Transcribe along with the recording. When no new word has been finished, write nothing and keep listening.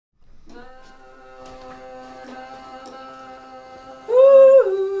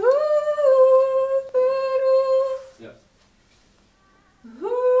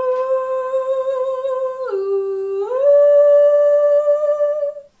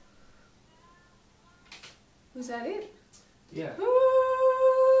Was that it? Yeah.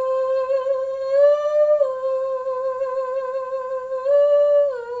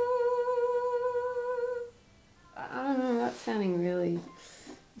 I don't know, that's sounding really...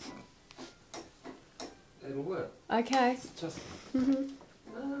 It'll work. Okay. It's just...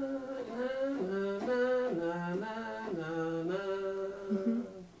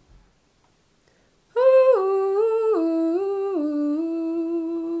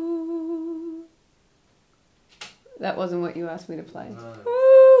 That wasn't what you asked me to play. No.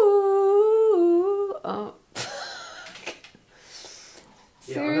 Oh.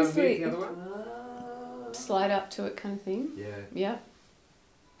 Yeah, Seriously. the other one? Slide up to it kind of thing. Yeah. Yeah.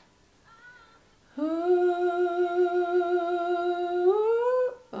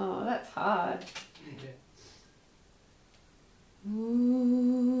 Oh, that's hard. Yeah.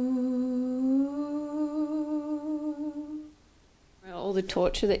 All the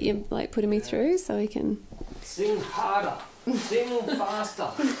torture that you're like putting me through, so we can Sing harder. Sing faster.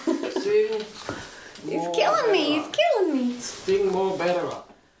 Sing He's more killing me, better. he's killing me. Sing more better.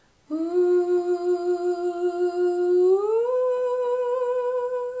 Oh.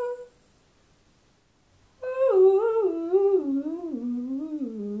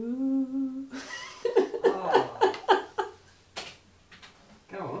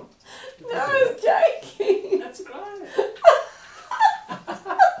 Go on. I was joking. That's great.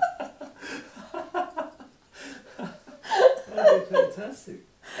 That'd be fantastic.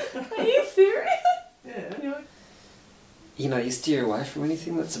 Are you serious? Yeah. You know, you steer away from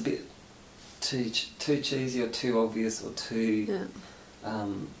anything that's a bit too cheesy or too obvious or too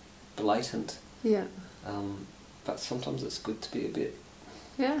blatant. Yeah. But sometimes it's good to be a bit,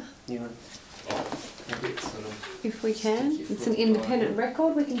 Yeah. you know, a bit sort of... If we can. Stick your It's an foot independent right.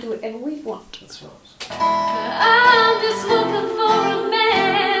 record, we can do whatever we want. That's right. I'm just looking for a man.